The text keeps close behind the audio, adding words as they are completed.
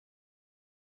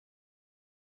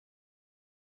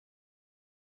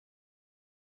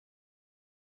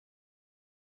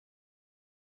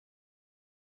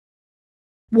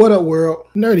What up, world?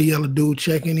 Nerdy Yellow Dude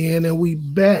checking in, and we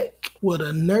back with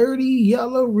a Nerdy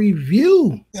Yellow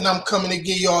review. And I'm coming to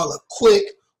give y'all a quick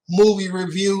movie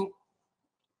review.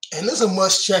 And this is a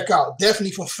must check out,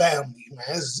 definitely for family, man.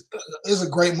 It's a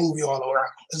great movie all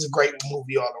around. It's a great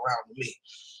movie all around to me.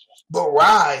 But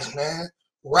Rise, man.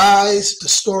 Rise, the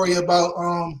story about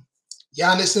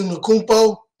Giannis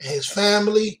Antetokounmpo and his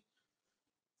family.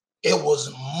 It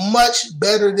was much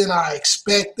better than I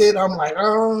expected. I'm like,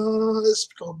 oh, it's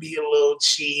going to be a little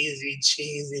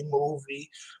cheesy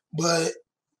movie. But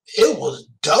it was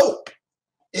dope.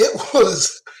 It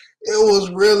was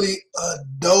really a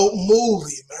dope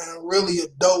movie, man. Really a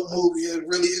dope movie.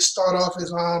 It started off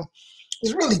as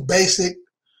it's really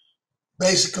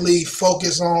basically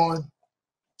focused on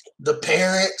the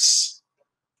parents.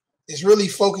 It's really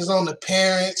focused on the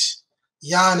parents,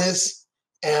 Giannis,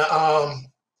 and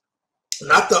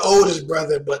not the oldest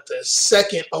brother, but the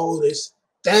second oldest,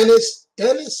 Dennis.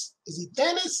 Is it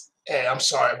Dennis? Hey, I'm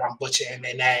sorry if I'm butchering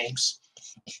their names.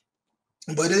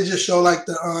 But it just showed like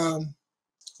the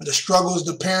struggles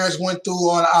the parents went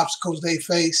through, all the obstacles they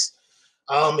faced,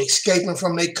 escaping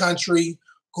from their country,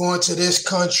 going to this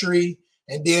country,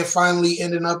 and then finally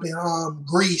ending up in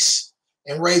Greece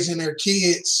and raising their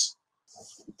kids.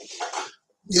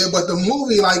 Yeah, but the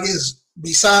movie is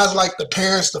besides like the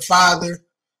parents, the father.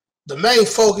 The main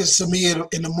focus to me in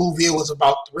the movie, it was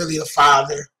about really the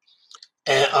father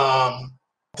and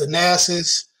the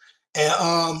Nassus and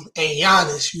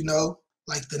Giannis,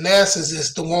 like the Nassus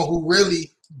is the one who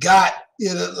really got,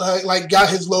 got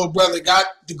his little brother, got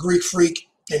the Greek freak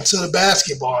into the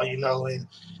basketball, and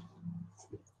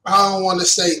I don't want to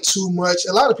say too much.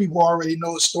 A lot of people already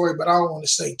know the story, but I don't want to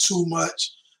say too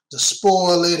much to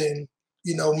spoil it and,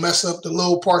 mess up the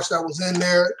little parts that was in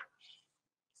there.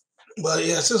 But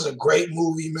yeah, this is a great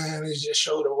movie, man. It just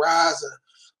showed the rise of,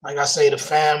 like I say, the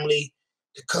family,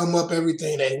 to come up,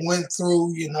 everything they went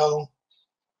through,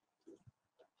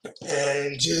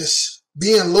 and just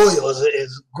being loyal is a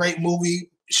great movie.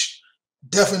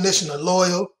 Definition of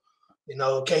loyal,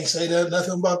 can't say that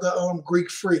nothing about the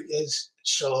Greek freak. It's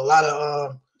show a lot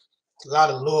of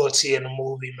loyalty in the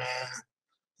movie, man,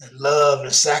 and love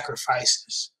and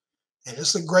sacrifices. And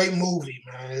it's a great movie,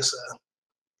 man. It's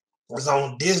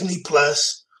on Disney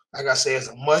Plus. Like I said, it's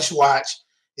a must watch.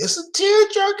 It's a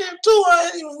tear-jerker too. I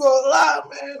ain't even gonna lie,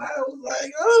 man. I was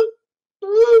like,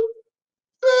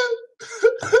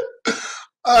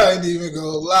 I ain't even gonna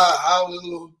lie. I was a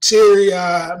little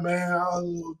teary-eyed,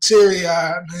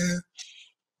 man.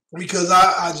 Because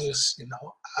I just,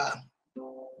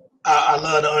 I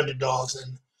love the underdogs,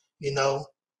 and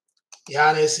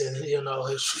Giannis and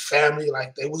his family,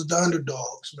 like they was the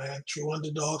underdogs, man. True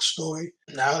underdog story.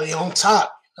 Now they on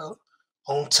top,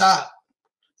 on top,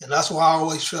 and that's why I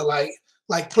always feel like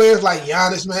players like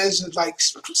Giannis, man. It's just like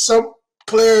some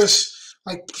players,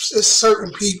 like it's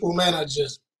certain people, man, are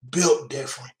just built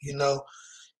different, And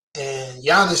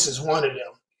Giannis is one of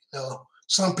them.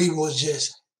 Some people is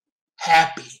just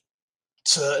happy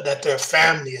that their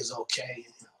family is okay.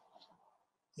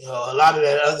 A lot of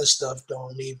that other stuff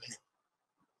don't even.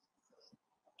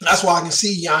 That's why I can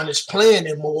see Giannis playing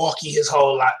in Milwaukee his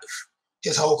whole life,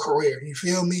 his whole career. You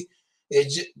feel me?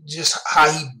 It's just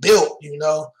how he built,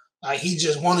 like he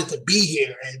just wanted to be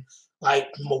here. And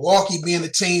like Milwaukee being the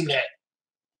team that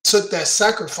took that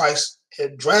sacrifice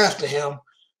and drafted him,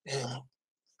 and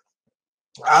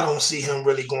I don't see him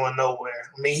really going nowhere.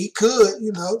 I mean, he could,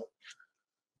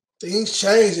 things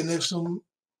change, and if some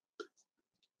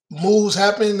moves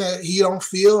happen that he don't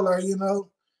feel, or he'll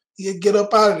get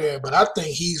up out of there. But I think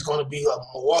he's going to be a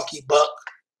Milwaukee Buck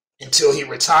until he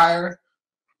retire.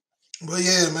 But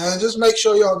yeah, man, just make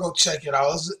sure y'all go check it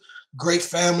out. It's a great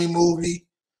family movie.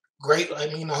 Great.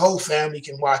 I mean, the whole family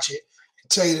can watch it.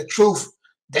 And tell you the truth,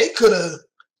 they could have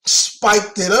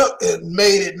spiked it up and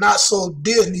made it not so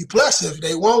Disney Plus if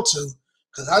they want to.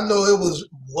 Because I know it was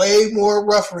way more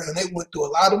rougher, and they went through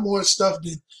a lot of more stuff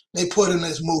than they put in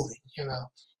this movie,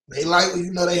 They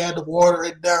they had to water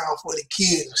it down for the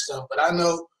kids and stuff. But I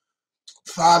know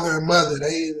father and mother,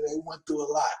 they went through a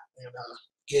lot,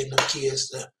 getting the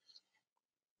kids and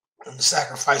the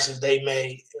sacrifices they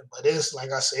made. But it's,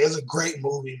 like I said, it's a great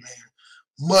movie, man.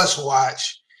 Must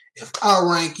watch. If I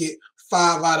rank it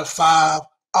 5 out of 5,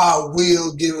 I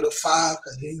will give it a 5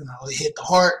 because, it hit the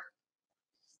heart.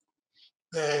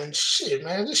 And shit,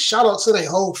 man, just shout out to their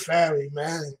whole family,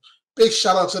 man. Big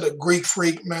shout out to the Greek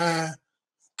freak, man.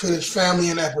 To his family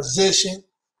in that position.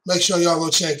 Make sure y'all go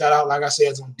check that out. Like I said,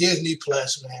 it's on Disney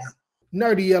Plus, man.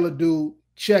 Nerdy Yellow Dude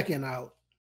checking out.